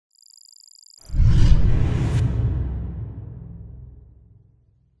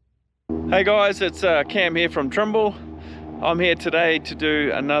Hey guys, it's Cam here from Trimble. I'm here today to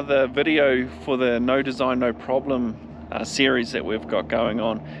do another video for the No Design No Problem series that we've got going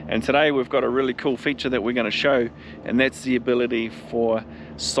on. And today we've got a really cool feature that we're going to show, and that's the ability for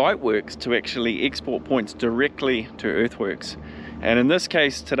Siteworks to actually export points directly to Earthworks. And in this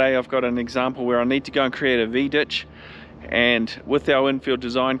case today I've got an example where I need to go and create a V-ditch, and with our infield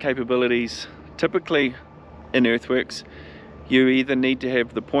design capabilities, typically in Earthworks you either need to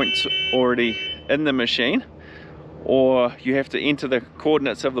have the points already in the machine, or you have to enter the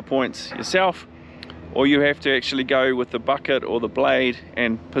coordinates of the points yourself, or you have to actually go with the bucket or the blade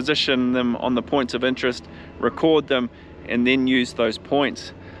and position them on the points of interest, record them, and then use those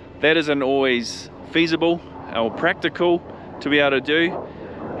points. That isn't always feasible or practical to be able to do,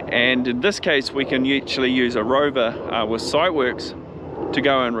 and in this case we can actually use a rover with Siteworks to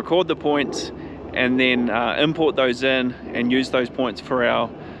go and record the points and then import those in and use those points for our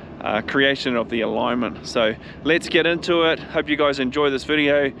creation of the alignment. So let's get into it. Hope you guys enjoy this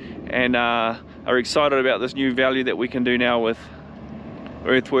video and are excited about this new value that we can do now with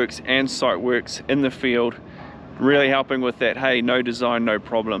Earthworks and Siteworks in the field, really helping with that, hey, no design, no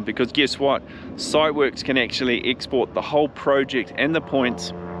problem. Because guess what? Siteworks can actually export the whole project and the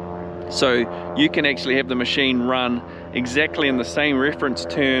points, so you can actually have the machine run exactly in the same reference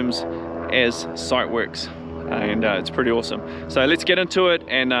terms as Siteworks, and it's pretty awesome. So let's get into it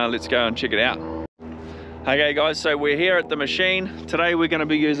and let's go and check it out. Okay guys, so we're here at the machine. Today we're going to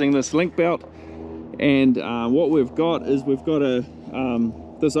be using this link belt, and what we've got is we've got a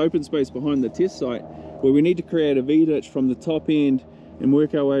this open space behind the test site where we need to create a V-ditch from the top end and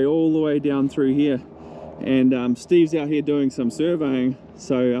work our way all the way down through here. And Steve's out here doing some surveying,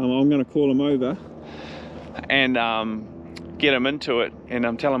 so I'm going to call him over and get him into it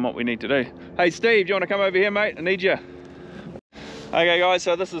and tell him what we need to do. Hey Steve, do you want to come over here, mate? I need you. Okay guys,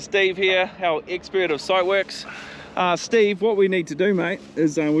 so this is Steve here, our expert of Siteworks. Steve, what we need to do, mate,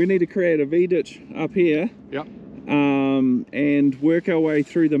 is we need to create a V-ditch up here. Yep. And work our way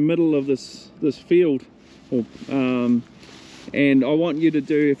through the middle of this field. And I want you to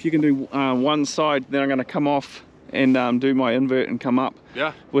do, if you can do one side, then I'm going to come off and do my invert and come up.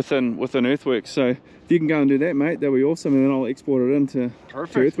 Yeah. within Earthworks. So if you can go and do that, mate, that'll be awesome, and then I'll export it into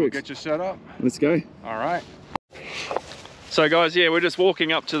Earthworks. We'll get you set up. Let's go. All right. So guys, yeah, we're just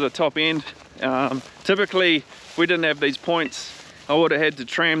walking up to the top end. Typically, if we didn't have these points, I would have had to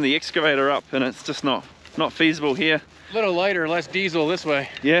tram the excavator up, and it's just not feasible here. A little lighter, less diesel this way.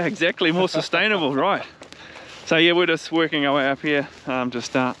 Yeah, exactly, more sustainable, right. So yeah, we're just working our way up here to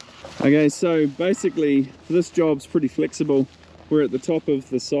start. Okay, so basically this job's pretty flexible. We're at the top of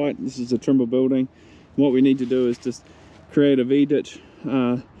the site. This is a Trimble building. What we need to do is just create a V-ditch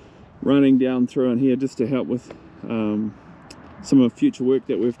running down through in here just to help with some of future work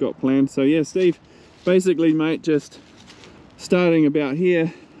that we've got planned. So yeah, Steve, basically, mate, just starting about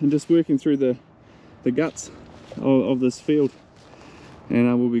here and just working through the guts of this field,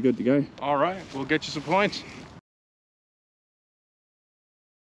 and we'll be good to go. All right, we'll get you some points.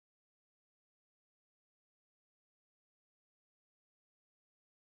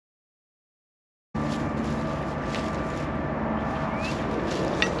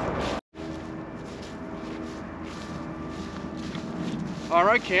 All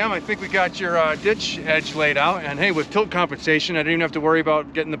right, Cam, I think we got your ditch edge laid out, and hey, with tilt compensation, I didn't even have to worry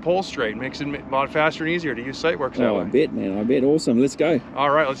about getting the pole straight. It makes it a lot faster and easier to use Siteworks that way. I bet, man, I bet. Awesome, let's go. All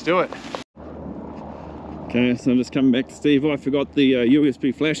right, let's do it. Okay, so I'm just coming back to Steve. I forgot the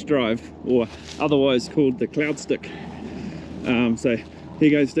USB flash drive, or otherwise called the cloud stick. So here you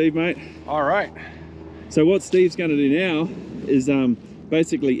go, Steve, mate. All right. So what Steve's going to do now is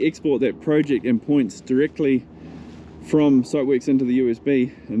basically export that project and points directly from Siteworks into the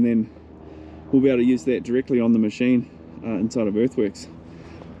USB, and then we'll be able to use that directly on the machine inside of Earthworks.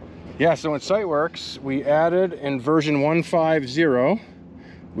 Yeah, so in Siteworks, we added in version 1.5.0,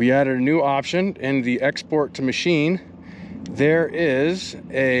 we added a new option in the export to machine. There is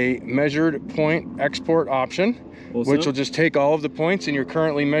a measured point export option, awesome, which will just take all of the points in your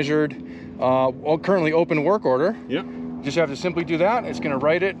currently measured, currently open work order. Yep. Just have to simply do that. It's going to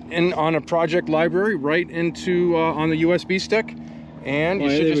write it in on a project library right into on the USB stick, and you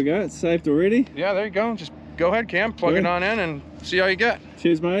should there we go. It's saved already. Yeah, there you go. Just go ahead, Cam, plug it on in and see how you get.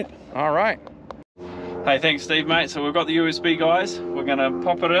 Cheers, mate. All right. Hey, thanks, Steve, mate. So we've got the USB, guys. We're going to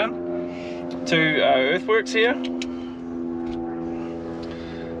pop it in to Earthworks here.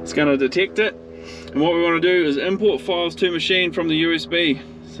 It's going to detect it, and what we want to do is import files to machine from the USB.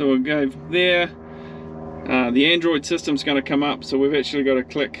 So we'll go there. The Android system's going to come up, so we've actually got to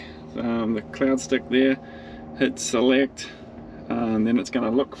click the cloud stick there, hit select, and then it's going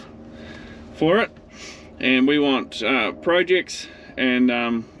to look for it, and we want projects,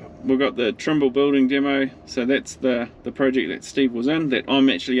 and we've got the Trimble building demo, so that's the project that Steve was in, that I'm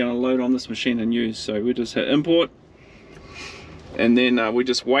actually going to load on this machine and use. So we just hit import, and then we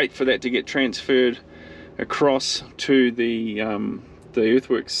just wait for that to get transferred across to the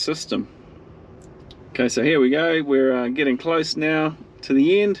Earthworks system. Okay, so here we go, we're getting close now to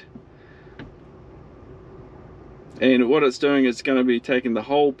the end, and what it's doing is going to be taking the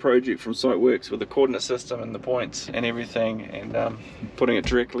whole project from Siteworks with the coordinate system and the points and everything, and putting it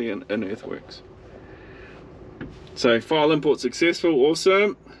directly in Earthworks. So file import successful,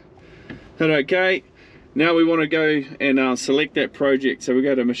 awesome. Hit OK. Now we want to go and select that project. So we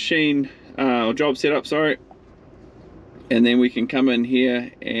go to machine or job setup, sorry, and then we can come in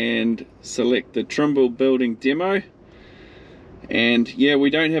here and select the Trimble building demo. And yeah, we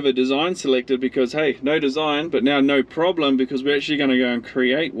don't have a design selected because, hey, no design, but now no problem, because we're actually going to go and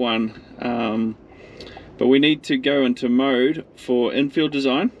create one. But we need to go into mode for infield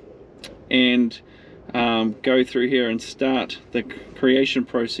design and go through here and start the creation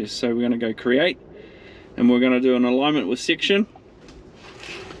process. So we're going to go create, and we're going to do an alignment with section,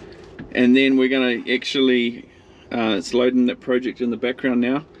 and then we're going to actually it's loading that project in the background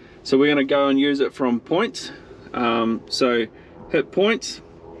now, so we're going to go and use it from points. So hit points,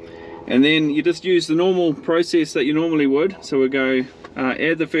 and then you just use the normal process that you normally would. So we go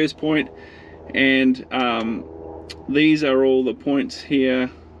add the first point, and these are all the points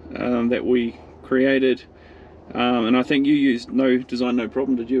here that we created, and I think you used no design no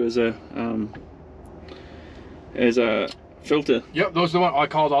problem, did you, as a filter? Yep, those are the one I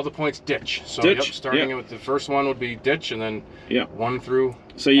called all the points ditch. So ditch, yep, starting with the first one would be ditch, and then one through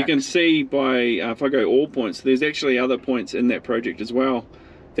so you X. can see by if I go all points, there's actually other points in that project as well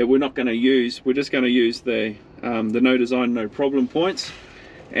that we're not going to use. We're just going to use the no design no problem points,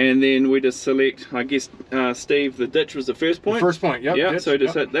 and then we just select, I guess Steve, the ditch was the first point. The first point, yep. Yeah, ditch, so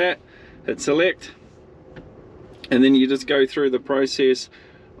just hit that, hit select, and then you just go through the process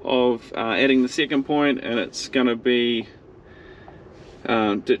of adding the second point, and it's going to be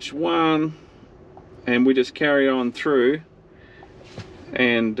ditch 1, and we just carry on through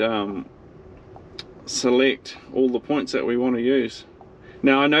and select all the points that we want to use.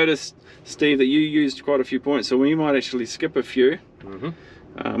 Now I noticed, Steve, that you used quite a few points, so we might actually skip a few.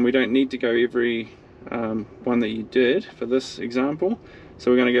 We don't need to go every one that you did for this example,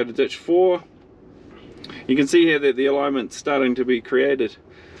 so we're going to go to ditch 4. You can see here that the alignment's starting to be created.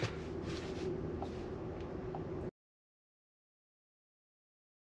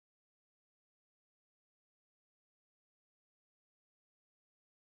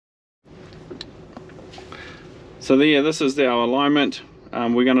 So there, this is our alignment.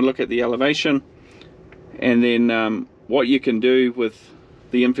 We're going to look at the elevation, and then what you can do with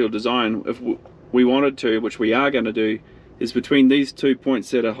the infield design, if we wanted to, which we are going to do, is between these 2 points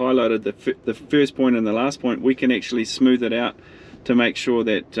that are highlighted, the first point and the last point, we can actually smooth it out to make sure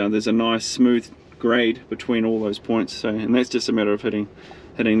that there's a nice smooth grade between all those points. So, and that's just a matter of hitting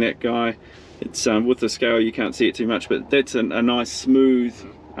that guy. It's with the scale you can't see it too much, but that's a nice smooth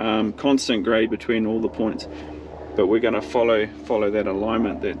constant grade between all the points. But we're going to follow that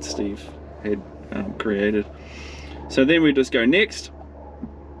alignment that Steve had created. So then we just go next,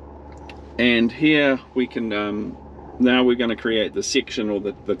 and here we can now we're going to create the section or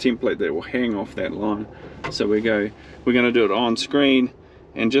the template that will hang off that line. So we're going to do it on screen,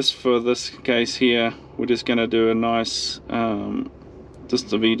 and just for this case here, we're just going to do a nice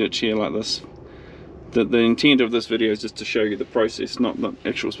just a V-ditch here like this. The intent of this video is just to show you the process, not the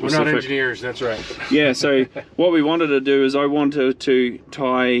actual specific. We're not engineers, that's right. Yeah, so what we wanted to do is I wanted to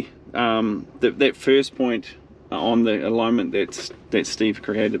tie that first point on the alignment that Steve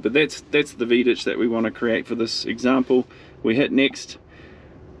created, but that's the V-ditch that we want to create for this example. We hit next,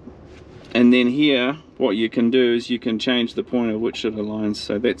 and then here what you can do is you can change the point at which it aligns.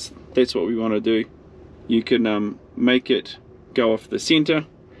 So that's what we want to do. You can make it go off the center.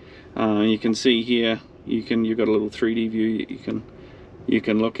 You can see here, you've got a little 3D view you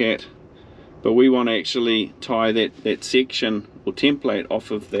can look at, but we want to actually tie that section or template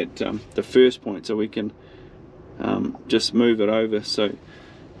off of that the first point, so we can just move it over. So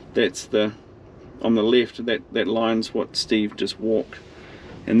that's on the left, that line's what Steve just walked,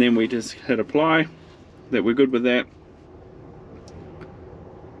 and then we just hit apply. That we're good with that.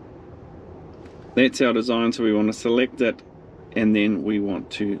 That's our design, so we want to select it, and then we want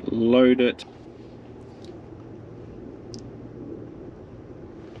to load it.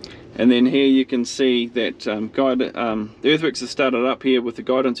 And then here you can see that Earthworks has started up here with the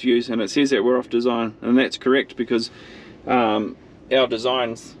guidance views, and it says that we're off design, and that's correct, because our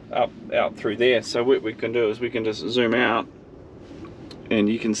designs out through there. So what we can do is we can just zoom out, and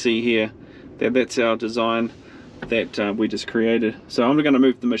you can see here that that's our design that we just created. So I'm going to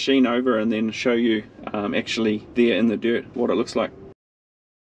move the machine over and then show you actually there in the dirt what it looks like.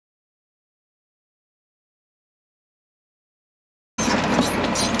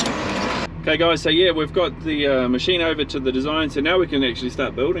 Okay guys, so yeah, we've got the machine over to the design, so now we can actually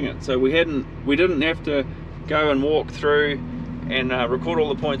start building it. So we didn't have to go and walk through and record all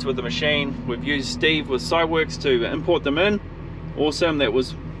the points with the machine. We've used Steve with Siteworks to import them in. Awesome, that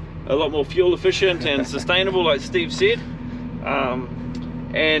was a lot more fuel efficient and sustainable, like Steve said.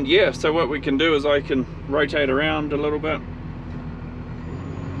 And yeah, so what we can do is I can rotate around a little bit,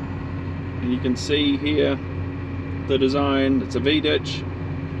 and you can see here the design. It's a V-ditch.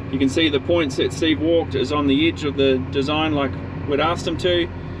 You can see the points that Steve walked is on the edge of the design like we'd asked him to.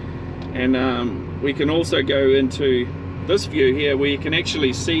 And we can also go into this view here where you can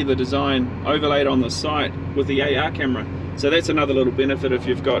actually see the design overlaid on the site with the AR camera. So that's another little benefit. If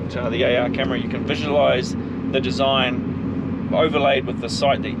you've got the AR camera, you can visualize the design overlaid with the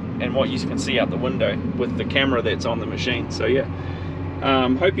site and what you can see out the window with the camera that's on the machine. So yeah,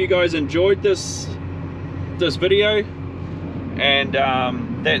 hope you guys enjoyed this video. And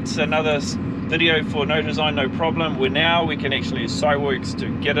that's another video for No Design, No Problem, where now we can actually use Siteworks to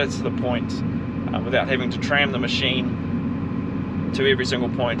get it to the point without having to tram the machine to every single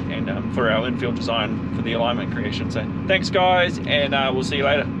point, and for our infield design for the alignment creation. So thanks guys, and we'll see you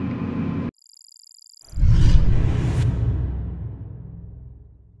later.